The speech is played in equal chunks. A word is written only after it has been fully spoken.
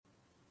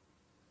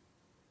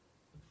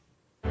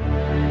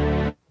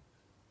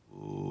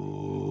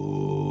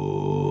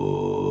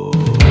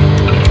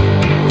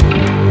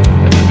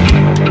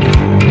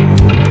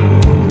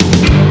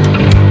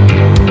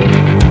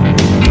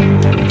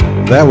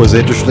That was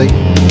interesting.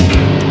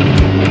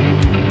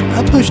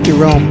 I pushed the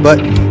wrong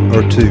button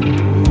or two.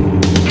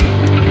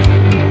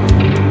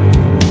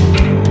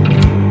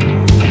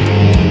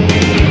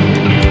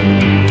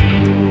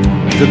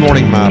 Good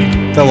morning, my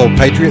fellow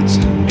patriots.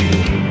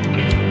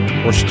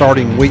 We're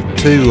starting week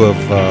 2 of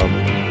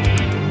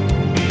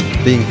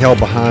being held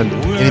behind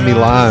enemy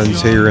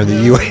lines here in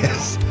the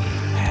U.S.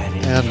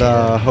 And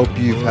I hope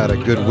you've had a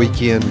good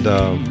weekend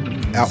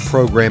out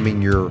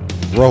programming your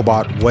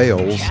robot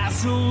whales.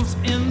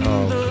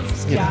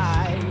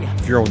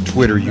 If you're on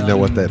Twitter, you know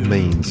what that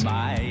means.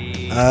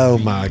 Oh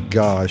my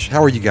gosh.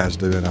 How are you guys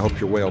doing? I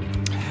hope you're well.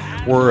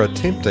 We're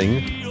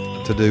attempting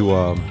to do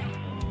a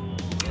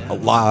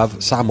live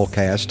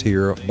simulcast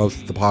here,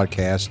 both the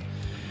podcast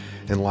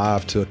and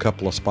live to a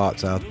couple of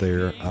spots out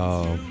there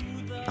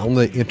on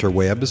the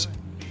interwebs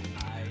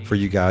for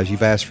you guys.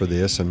 You've asked for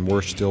this, and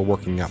we're still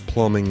working out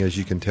plumbing. As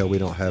you can tell, we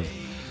don't have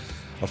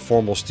a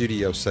formal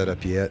studio set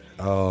up yet,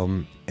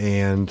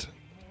 and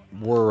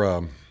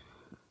we're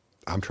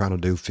I'm trying to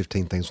do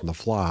 15 things on the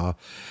fly,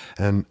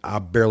 and I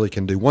barely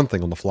can do one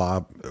thing on the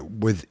fly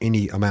with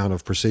any amount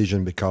of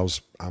precision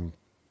because I'm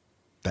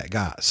that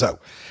guy. So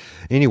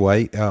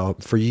anyway,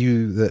 for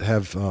you that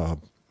have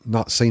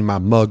not seen my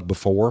mug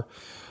before,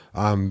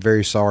 I'm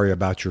very sorry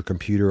about your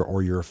computer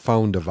or your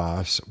phone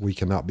device. We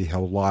cannot be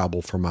held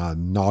liable for my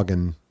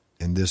noggin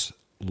and this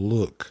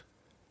look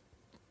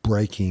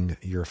breaking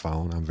your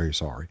phone. I'm very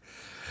sorry.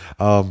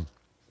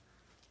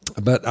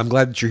 But I'm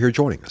glad that you're here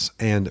joining us,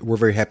 and we're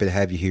very happy to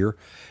have you here.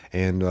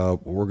 And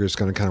we're just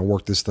going to kind of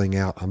work this thing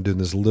out. I'm doing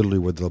this literally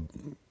with the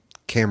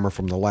camera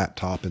from the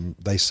laptop, and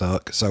they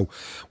suck. So,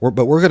 we're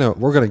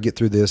gonna get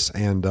through this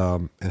and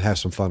have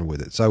some fun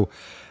with it. So,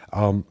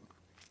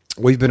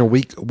 we've been a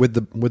week with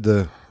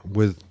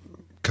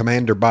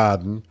Commander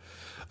Biden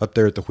up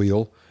there at the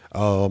wheel,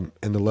 and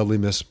the lovely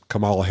Miss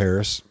Kamala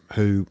Harris,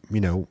 who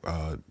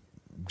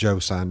Joe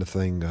signed a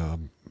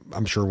thing.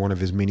 I'm sure one of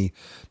his many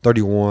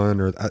 31,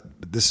 or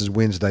this is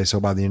Wednesday, so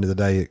by the end of the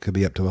day, it could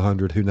be up to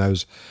 100. Who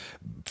knows?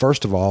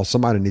 First of all,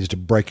 somebody needs to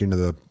break into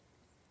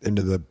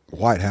the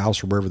White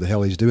House or wherever the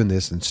hell he's doing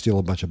this and steal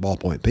a bunch of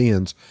ballpoint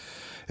pens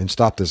and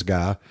stop this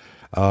guy.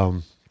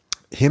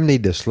 Him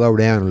need to slow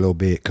down a little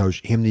bit,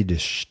 because him need to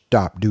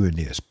stop doing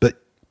this.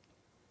 But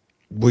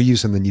we'll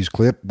use in the news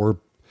clip where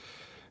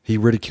he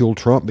ridiculed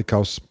Trump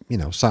because,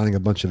 signing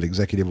a bunch of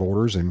executive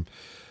orders and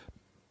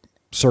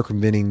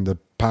circumventing the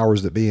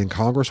powers that be in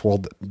Congress.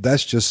 Well,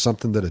 that's just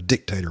something that a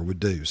dictator would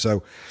do.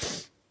 So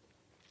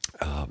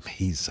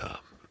he's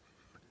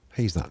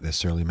not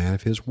necessarily a man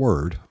of his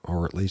word,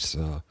 or at least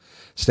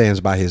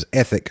stands by his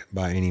ethic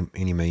by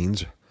any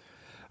means.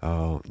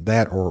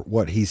 That or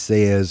what he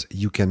says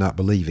you cannot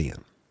believe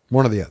in.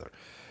 One or the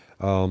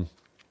other.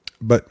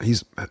 But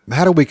he's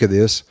had a week of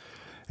this,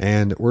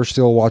 and we're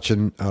still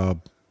watching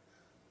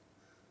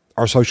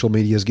our social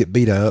medias get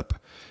beat up,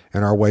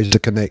 and our ways to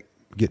connect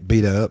get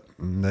beat up.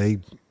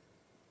 And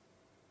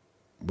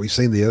we've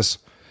seen this.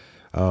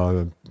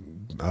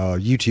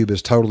 YouTube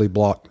has totally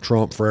blocked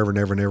Trump forever and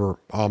ever and ever.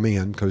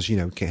 Amen. Because,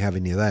 can't have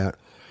any of that.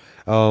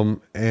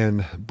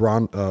 And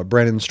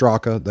Brandon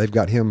Straka, they've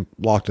got him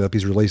locked up.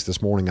 He's released this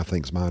morning, I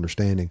think is my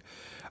understanding.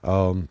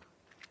 Mr.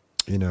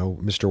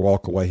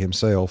 Walkaway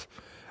himself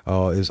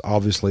is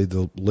obviously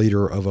the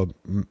leader of a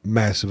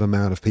massive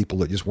amount of people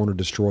that just want to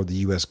destroy the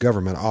U.S.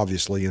 government,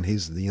 obviously, and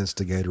he's the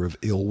instigator of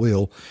ill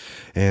will.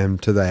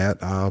 And to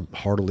that, I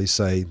heartily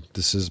say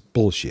this is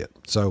bullshit.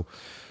 So,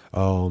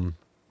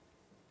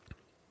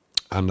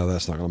 I know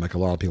that's not going to make a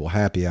lot of people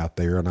happy out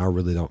there, and I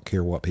really don't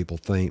care what people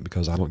think,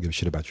 because I don't give a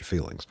shit about your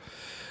feelings.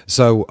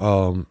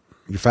 So,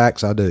 your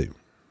facts, I do.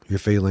 Your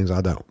feelings, I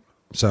don't.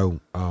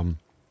 So,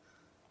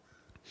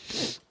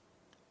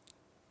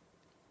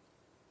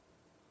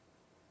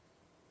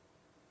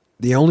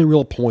 the only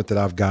real point that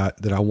I've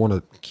got that I want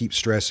to keep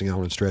stressing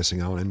on,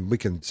 and we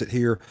can sit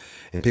here,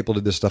 and people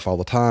do this stuff all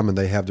the time, and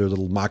they have their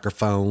little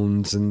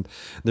microphones and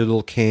their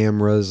little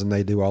cameras, and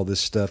they do all this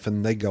stuff,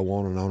 and they go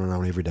on and on and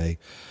on every day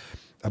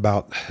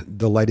about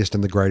the latest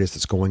and the greatest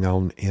that's going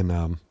on in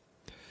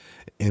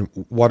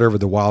whatever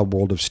the wild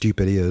world of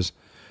stupid is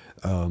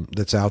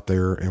that's out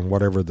there, and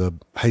whatever the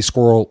hey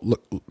squirrel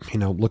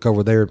look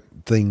over there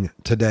thing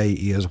today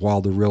is,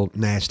 while the real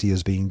nasty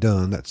is being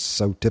done. That's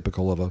so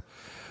typical of a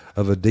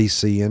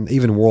DC and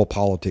even world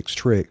politics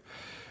trick,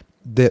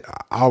 that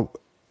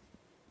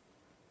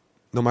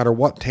no matter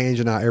what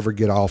tangent I ever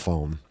get off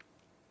on,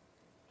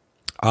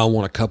 I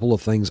want a couple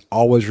of things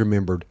always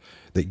remembered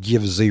that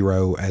Give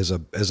Zero as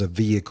a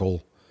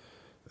vehicle,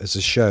 as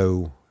a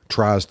show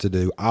tries to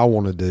do, I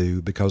want to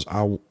do, because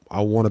I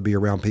want to be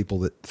around people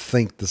that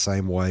think the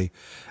same way.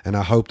 And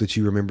I hope that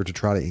you remember to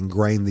try to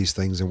ingrain these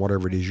things in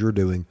whatever it is you're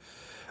doing,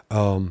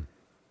 in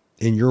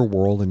your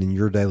world and in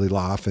your daily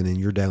life and in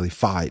your daily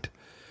fight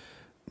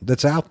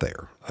that's out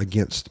there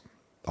against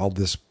all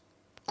this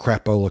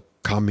crapola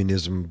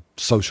communism,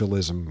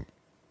 socialism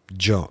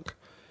junk.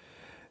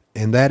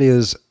 And that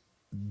is,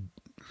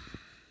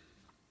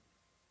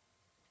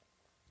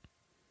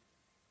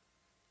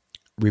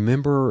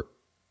 remember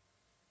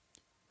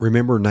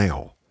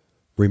now.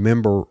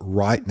 Remember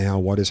right now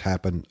what has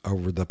happened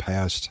over the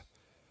past,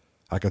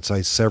 I could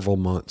say several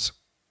months,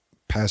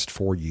 past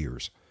 4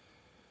 years,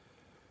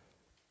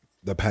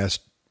 the past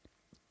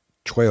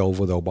 12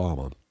 with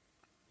Obama.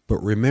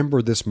 But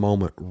remember this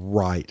moment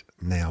right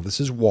now. This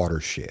is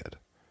watershed.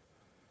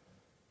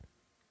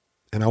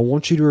 And I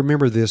want you to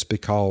remember this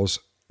because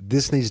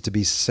this needs to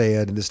be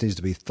said and this needs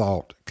to be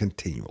thought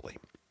continually.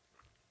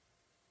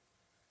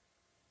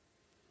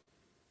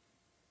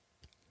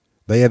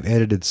 They have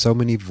edited so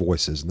many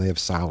voices and they have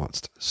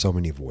silenced so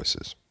many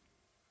voices.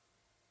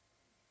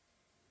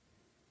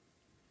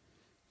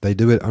 They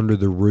do it under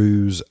the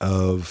ruse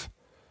of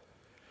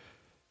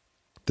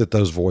that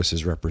those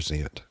voices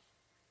represent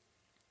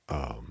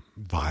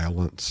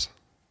violence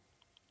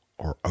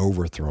or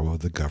overthrow of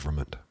the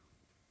government.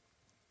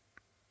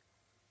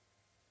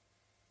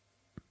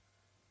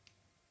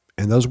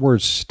 And those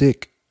words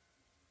stick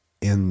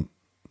in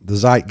the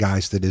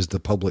zeitgeist that is the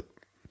public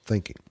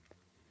thinking.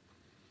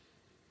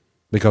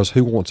 Because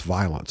who wants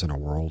violence in a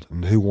world,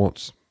 and who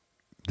wants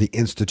the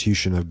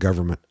institution of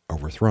government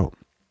overthrown?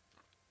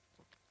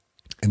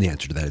 And the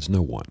answer to that is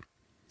no one.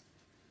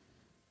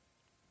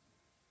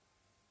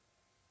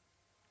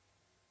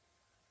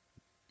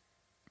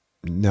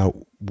 Now,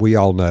 we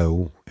all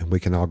know, and we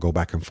can all go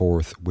back and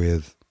forth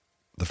with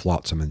the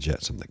flotsam and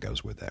jetsam that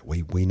goes with that.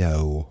 We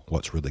know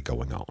what's really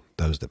going on.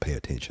 Those that pay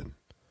attention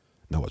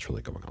know what's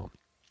really going on.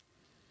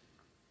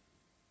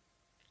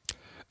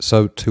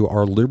 So to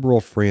our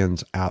liberal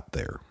friends out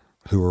there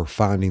who are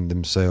finding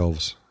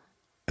themselves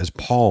as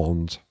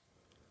pawns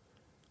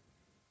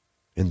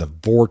in the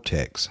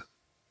vortex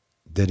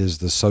that is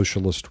the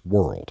socialist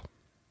world,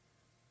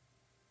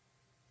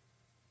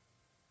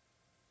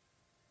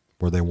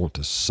 where they want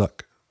to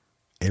suck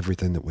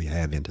everything that we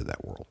have into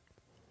that world.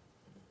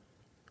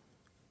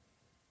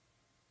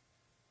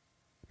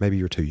 Maybe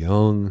you're too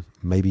young.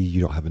 Maybe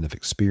you don't have enough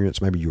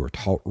experience. Maybe you were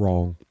taught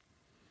wrong.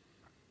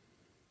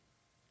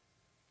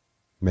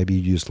 Maybe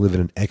you just live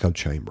in an echo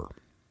chamber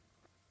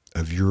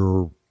of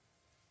your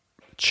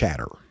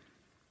chatter.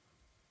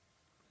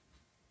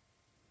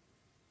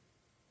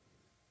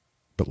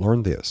 But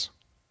learn this.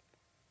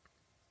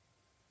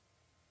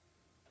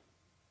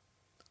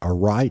 A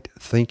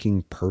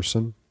right-thinking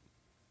person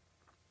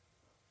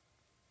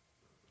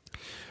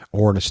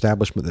or an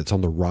establishment that's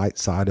on the right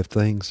side of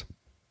things,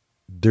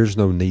 there's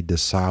no need to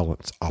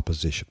silence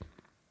opposition.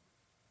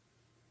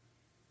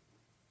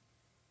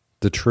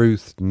 The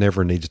truth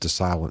never needs to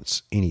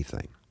silence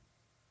anything.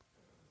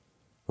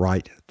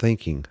 Right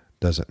thinking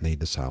doesn't need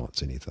to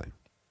silence anything.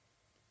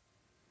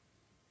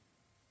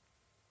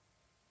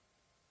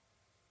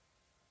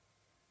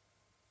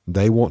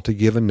 They want to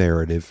give a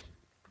narrative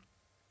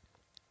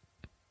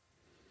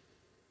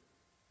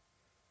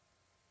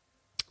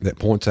that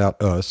points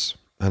out us,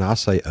 and I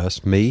say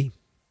us, me.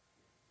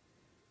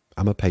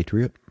 I'm a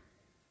patriot.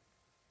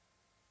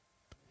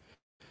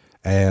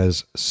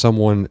 As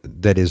someone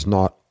that is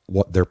not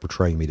what they're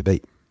portraying me to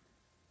be.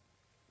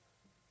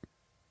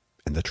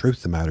 And the truth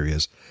of the matter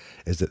is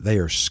that they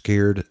are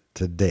scared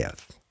to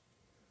death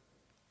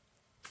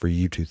for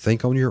you to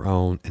think on your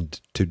own and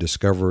to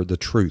discover the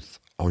truth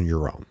on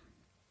your own.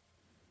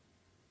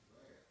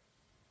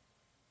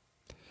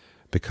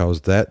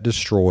 Because that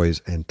destroys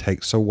and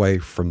takes away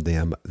from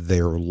them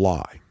their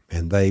lie.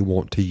 And they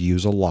want to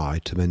use a lie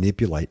to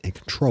manipulate and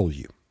control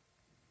you.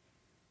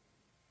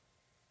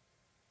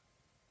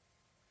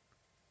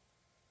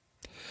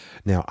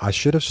 Now, I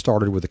should have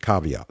started with a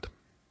caveat.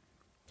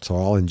 So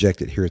I'll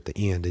inject it here at the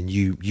end, and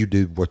you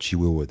do what you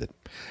will with it.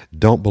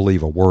 Don't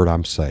believe a word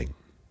I'm saying.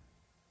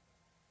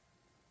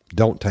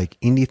 Don't take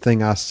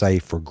anything I say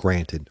for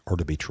granted or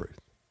to be truth.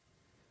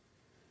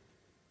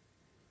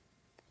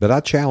 But I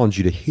challenge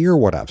you to hear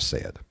what I've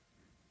said,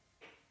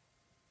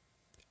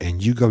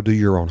 and you go do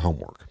your own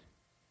homework.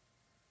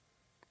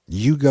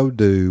 You go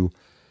do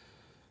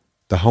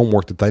the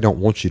homework that they don't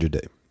want you to do.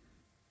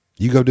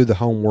 You go do the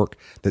homework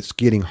that's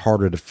getting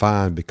harder to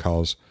find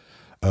because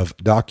of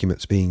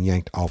documents being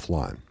yanked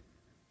offline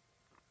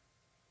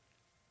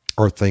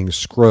or things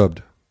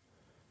scrubbed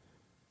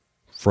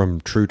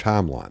from True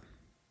Timeline,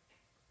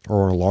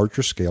 or on a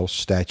larger scale,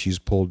 statues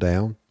pulled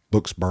down,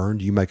 books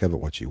burned. You make of it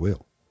what you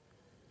will.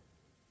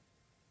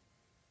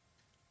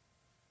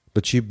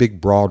 But you big,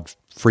 broad,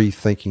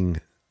 free-thinking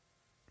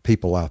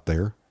people out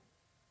there,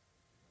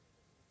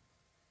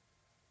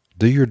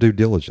 do your due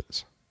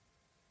diligence.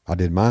 I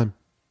did mine.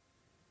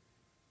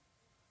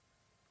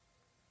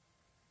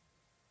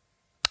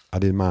 I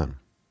did mine.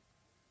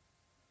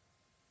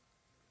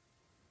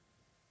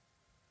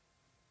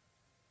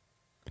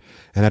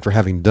 And after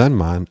having done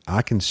mine,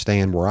 I can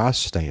stand where I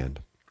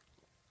stand.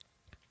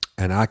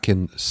 And I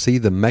can see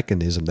the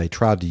mechanism they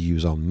tried to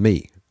use on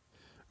me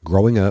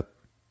growing up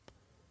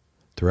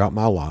throughout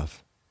my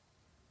life.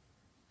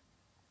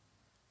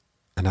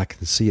 And I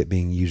can see it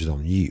being used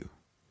on you,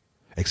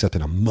 except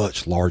in a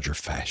much larger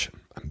fashion,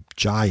 a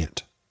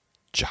giant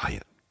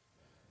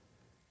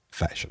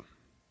fashion.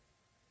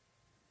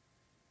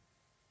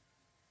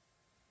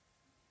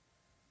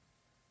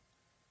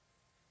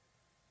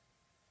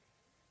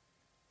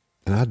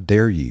 And I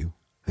dare you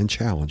and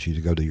challenge you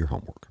to go do your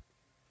homework.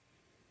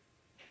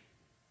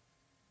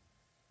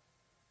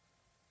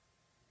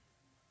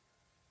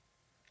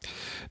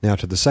 Now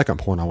to the second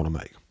point I want to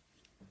make.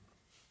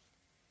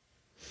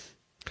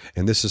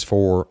 And this is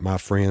for my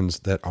friends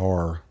that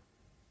are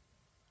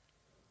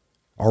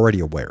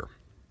already aware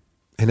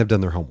and have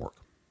done their homework.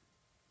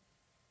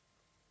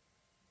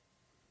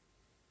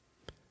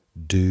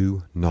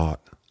 Do not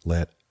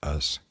let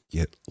us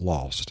get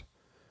lost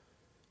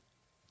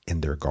in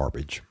their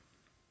garbage.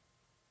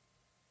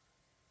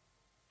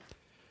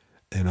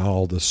 And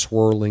all the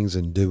swirlings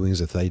and doings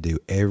that they do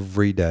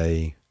every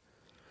day.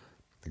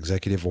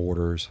 Executive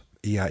orders,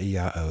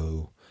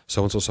 EIEIO,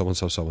 so-and-so,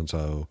 so-and-so,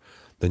 so-and-so.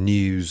 The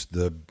news,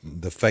 the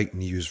fake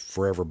news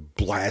forever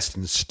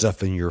blasting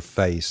stuff in your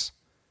face.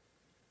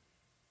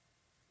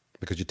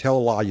 Because you tell a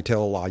lie, you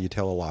tell a lie, you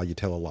tell a lie, you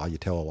tell a lie, you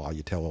tell a lie,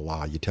 you tell a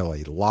lie, you tell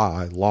a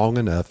lie long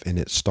enough and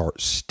it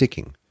starts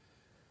sticking.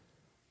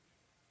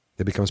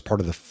 It becomes part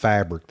of the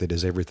fabric that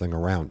is everything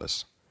around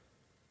us.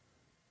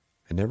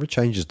 It never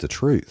changes the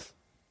truth.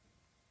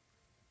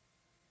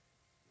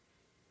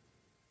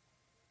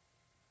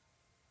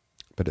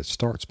 But it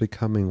starts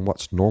becoming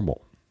what's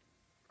normal.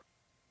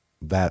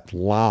 That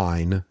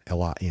line,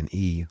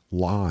 L-I-N-E,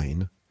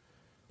 line,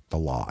 the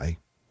lie,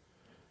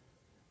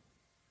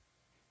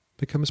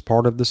 becomes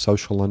part of the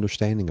social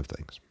understanding of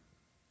things.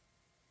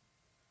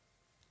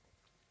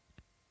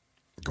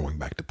 Going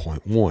back to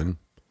point one,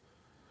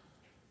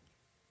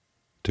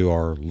 to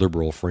our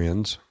liberal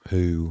friends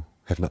who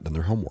have not done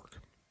their homework.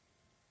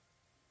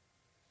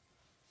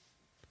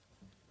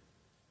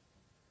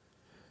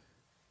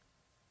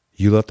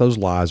 You let those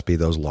lies be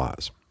those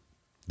lies.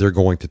 They're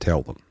going to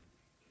tell them.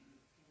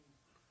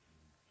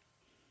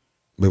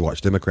 We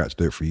watched Democrats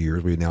do it for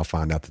years. We now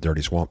find out the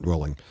dirty swamp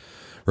dwelling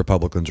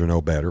Republicans are no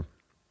better.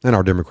 And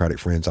our Democratic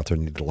friends out there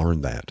need to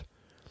learn that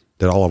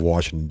all of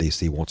Washington,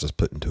 D.C. wants us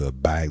put into a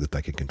bag that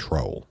they can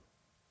control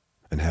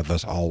and have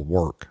us all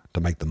work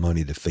to make the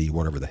money to feed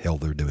whatever the hell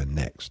they're doing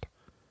next.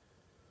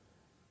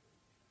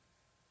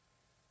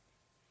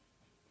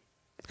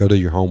 Go do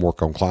your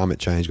homework on climate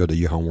change. Go do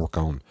your homework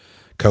on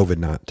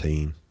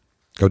COVID-19.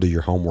 Go do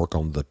your homework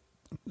on the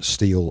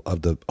steal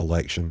of the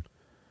election.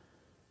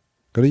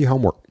 Go do your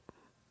homework.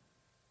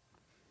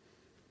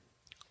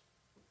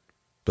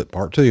 But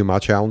part two, my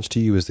challenge to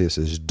you is this,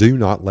 is do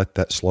not let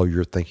that slow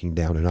your thinking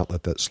down. Do not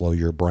let that slow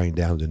your brain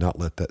down. Do not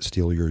let that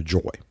steal your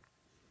joy.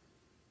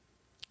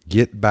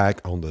 Get back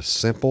on the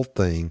simple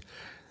thing,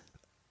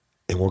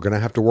 and we're going to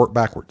have to work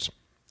backwards.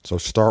 So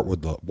start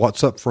with the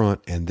what's up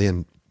front, and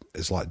then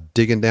it's like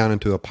digging down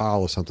into a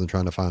pile of something,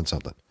 trying to find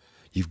something.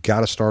 You've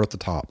got to start at the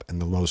top,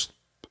 and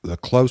the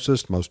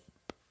closest, most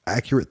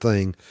accurate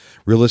thing,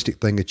 realistic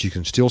thing that you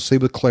can still see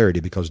with clarity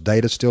because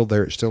data's still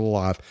there, it's still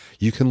alive,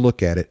 you can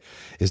look at it,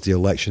 is the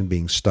election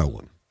being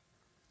stolen.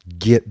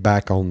 Get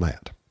back on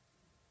that.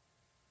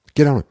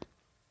 Get on it.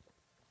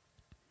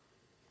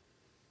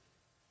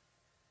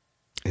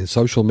 And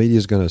social media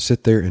is going to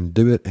sit there and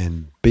do it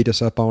and beat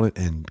us up on it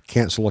and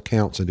cancel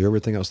accounts and do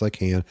everything else they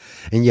can.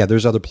 And yeah,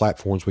 there's other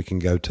platforms we can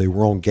go to.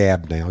 We're on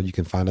Gab now. You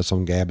can find us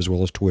on Gab as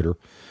well as Twitter.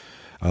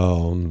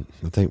 I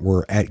think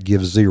we're at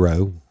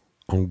GiveZero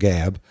on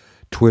Gab.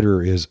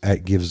 Twitter is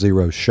at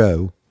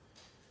GiveZeroShow.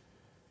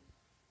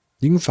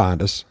 You can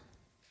find us.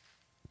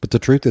 But the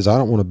truth is, I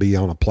don't want to be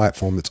on a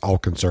platform that's all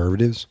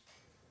conservatives.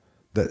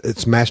 That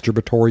it's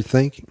masturbatory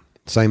thinking.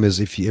 Same as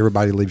if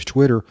everybody leaves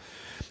Twitter,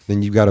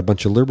 then you've got a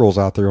bunch of liberals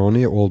out there on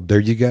it. Well, there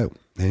you go.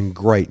 And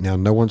great. Now,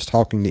 no one's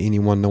talking to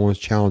anyone. No one's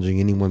challenging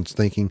anyone's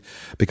thinking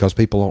because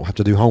people don't have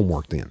to do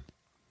homework then.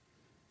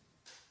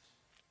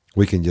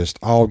 We can just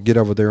all get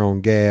over there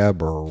on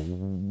Gab or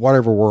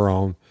whatever we're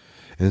on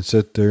and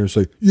sit there and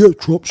say, yeah,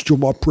 Trump's still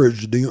my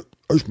president.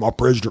 That's my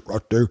president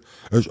right there.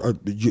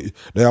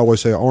 They always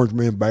say orange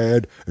man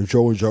bad and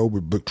so,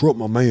 but Trump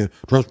my man.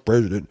 Trump's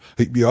president.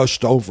 I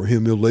stole from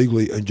him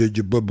illegally and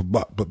blah,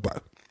 blah, blah, blah, blah.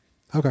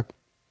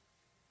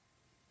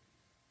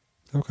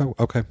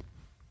 Okay.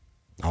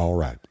 All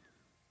right.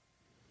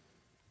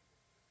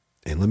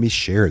 And let me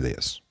share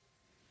this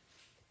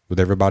with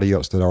everybody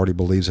else that already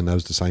believes and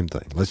knows the same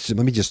thing. Let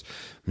me just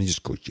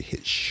go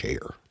hit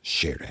share.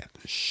 Share that.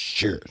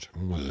 Share it.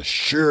 I'm going to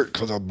share it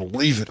because I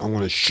believe it. I'm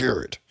going to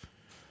share it.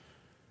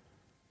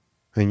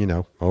 And,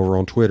 over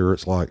on Twitter,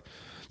 it's like,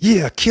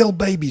 yeah, kill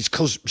babies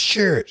because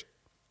share it.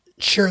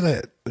 Share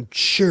that.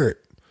 Share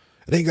it.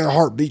 It ain't got a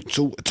heartbeat,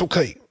 so it's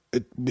okay.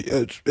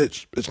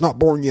 It's not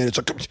born yet.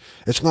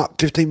 It's not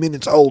 15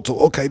 minutes old, so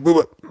okay,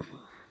 move it.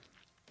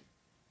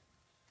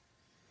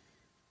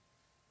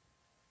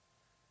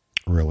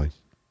 Really?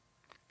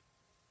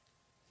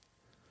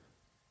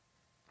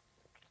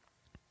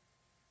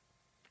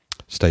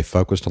 Stay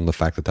focused on the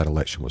fact that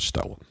election was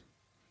stolen.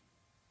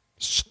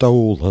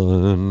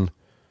 Stolen.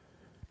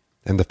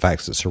 And the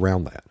facts that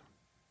surround that.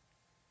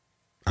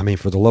 I mean,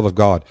 for the love of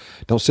God,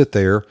 don't sit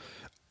there,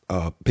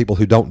 people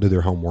who don't do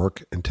their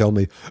homework, and tell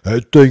me,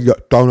 that thing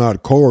got thrown out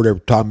of court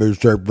every time it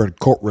was ever in a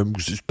courtroom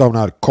because it's thrown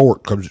out of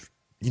court because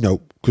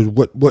because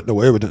what no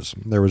evidence?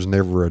 There was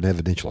never an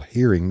evidential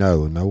hearing. No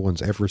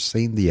one's ever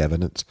seen the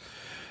evidence.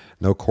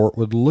 No court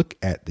would look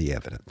at the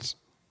evidence.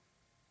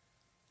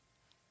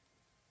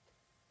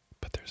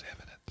 But there's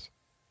evidence.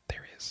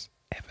 There is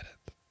evidence.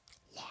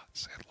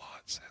 Lots and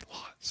lots and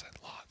lots and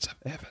lots of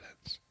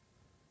evidence.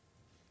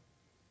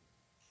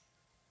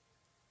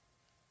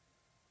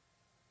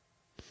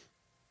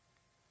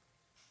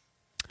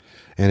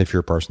 And if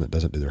you're a person that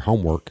doesn't do their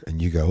homework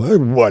and you go, oh,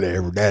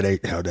 whatever, that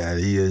ain't how that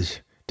is.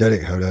 That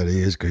ain't how that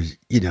is because,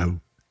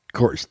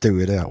 courts threw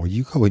it out. Well,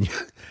 you go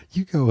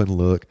and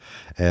look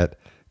at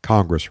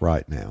Congress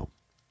right now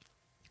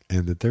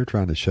and that they're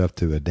trying to shove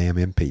to a damn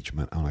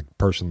impeachment on a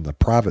person, the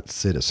private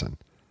citizen.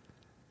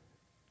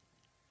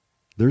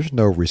 There's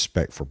no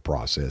respect for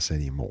process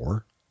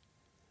anymore.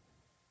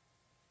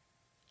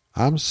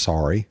 I'm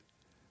sorry,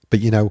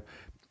 but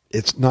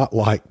it's not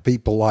like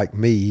people like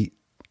me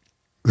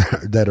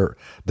that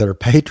are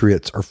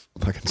patriots are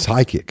fucking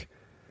psychic.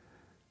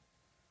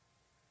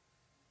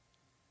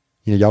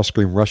 Y'all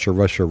scream Russia,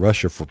 Russia,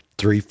 Russia for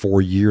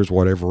 3-4 years,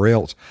 whatever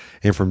else.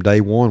 And from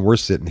day one, we're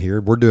sitting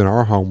here, we're doing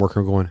our homework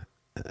and going,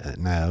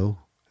 no.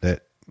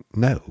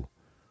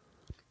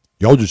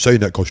 Y'all just saying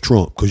that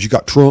because you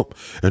got Trump,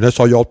 and that's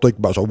all y'all think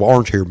about. So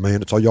orange hair man,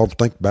 that's all y'all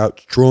think about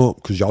is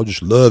Trump because y'all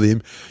just love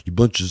him. You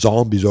bunch of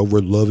zombies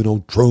over loving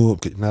on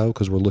Trump. No,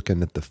 because we're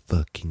looking at the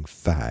fucking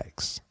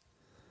facts.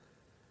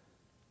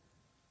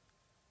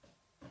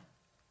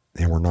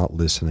 And we're not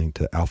listening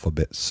to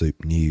alphabet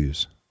soup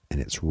news, and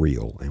it's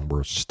real, and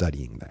we're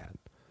studying that.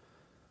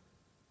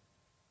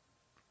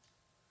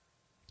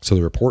 So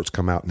the reports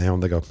come out now,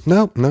 and they go,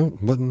 no,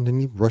 wasn't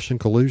any Russian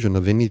collusion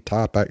of any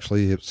type.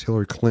 Actually, it was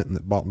Hillary Clinton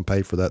that bought and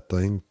paid for that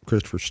thing,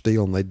 Christopher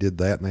Steele, and they did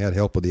that, and they had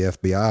help with the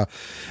FBI.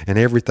 And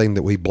everything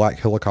that we black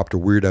helicopter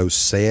weirdos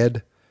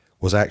said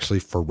was actually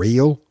for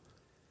real.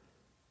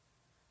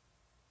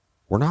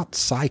 We're not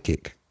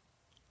psychic.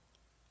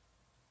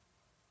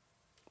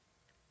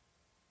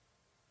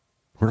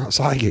 We're not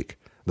psychic.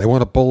 They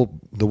want to pull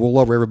the wool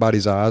over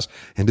everybody's eyes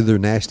and do their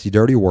nasty,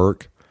 dirty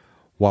work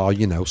while,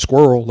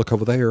 squirrel, look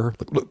over there,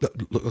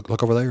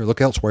 look over there, look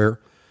elsewhere.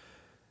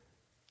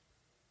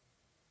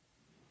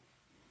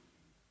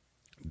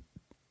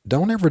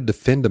 Don't ever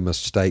defend a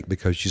mistake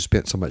because you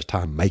spent so much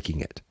time making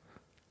it.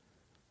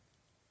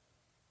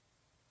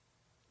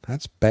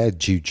 That's bad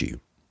juju.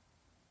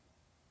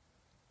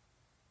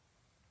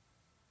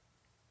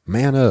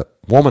 Man up,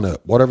 woman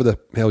up, whatever the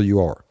hell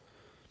you are.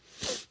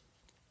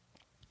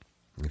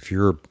 If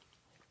you're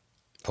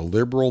a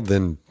liberal,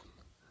 then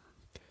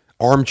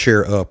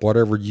armchair up,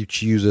 whatever you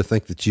choose to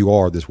think that you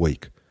are this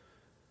week.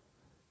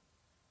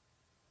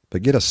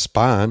 But get a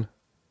spine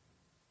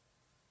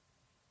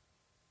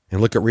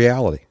and look at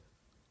reality.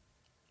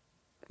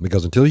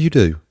 Because until you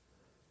do,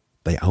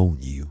 they own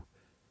you.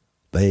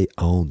 They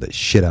own the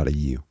shit out of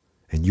you.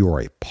 And you are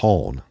a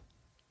pawn.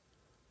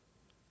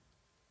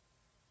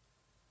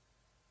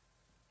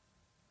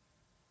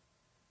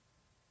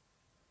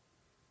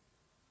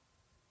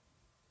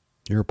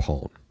 You're a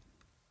pawn.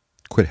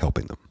 Quit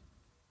helping them.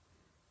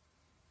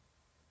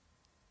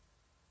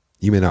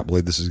 You may not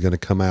believe this is going to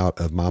come out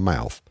of my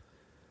mouth.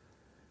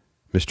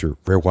 Mr.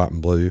 Red, White,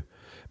 and Blue,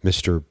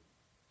 Mr.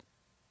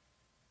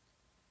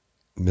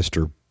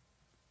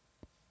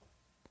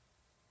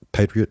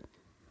 Patriot.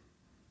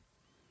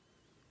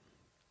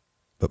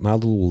 But my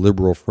little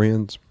liberal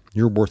friends,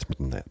 you're worth more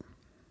than that.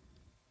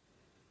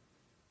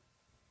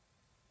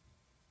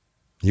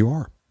 You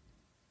are.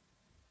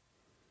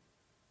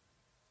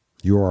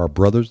 You are our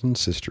brothers and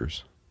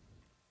sisters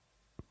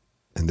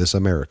in this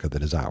America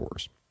that is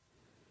ours.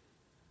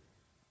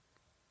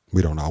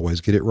 We don't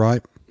always get it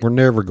right. We're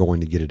never going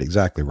to get it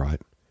exactly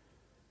right.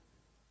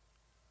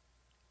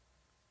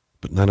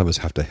 But none of us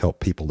have to help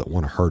people that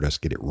want to hurt us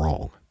get it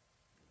wrong.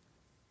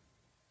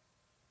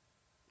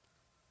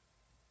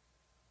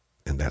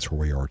 And that's where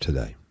we are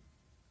today.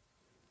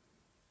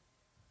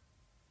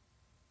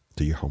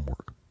 Do your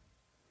homework.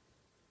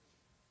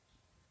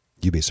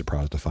 You'd be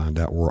surprised to find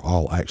out we're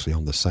all actually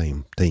on the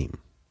same team.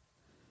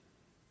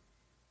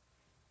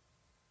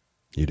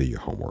 You do your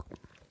homework.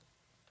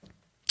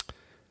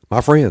 My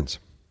friends,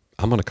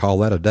 I'm going to call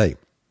that a day.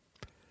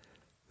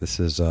 This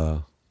is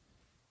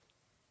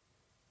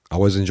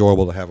always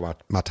enjoyable to have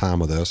my time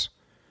with us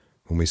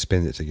when we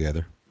spend it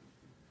together.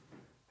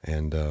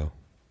 And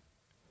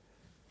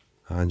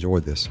I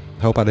enjoyed this.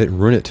 I hope I didn't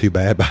ruin it too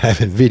bad by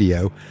having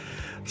video.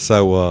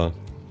 So,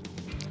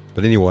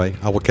 but anyway,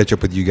 I will catch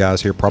up with you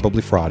guys here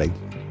probably Friday.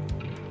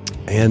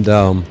 And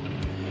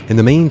in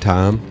the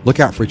meantime, look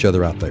out for each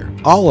other out there.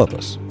 All of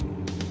us.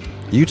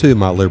 You too,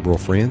 my liberal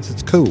friends.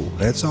 It's cool.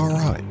 That's all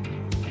right.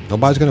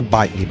 Nobody's going to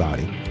bite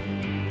anybody.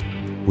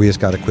 We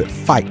just got to quit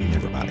fighting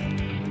everybody.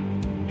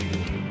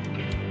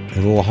 And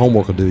a little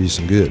homework will do you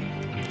some good.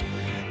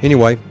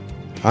 Anyway,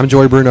 I'm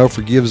Joey Bruno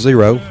for Give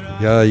Zero.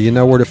 You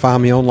know where to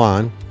find me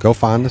online. Go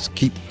find us.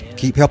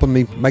 Keep helping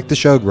me make the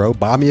show grow.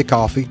 Buy me a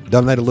coffee.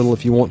 Donate a little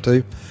if you want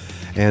to.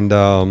 And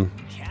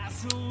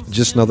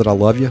just know that I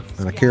love you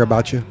and I care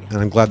about you. And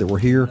I'm glad that we're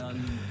here.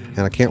 And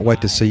I can't wait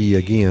to see you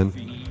again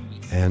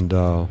And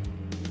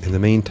in the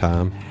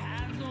meantime,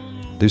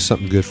 do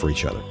something good for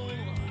each other.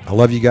 I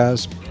love you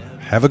guys.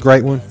 Have a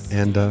great one,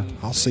 and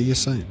I'll see you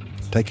soon.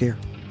 Take care.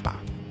 Bye.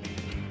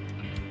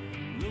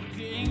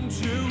 Looking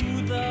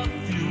to the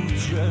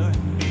future.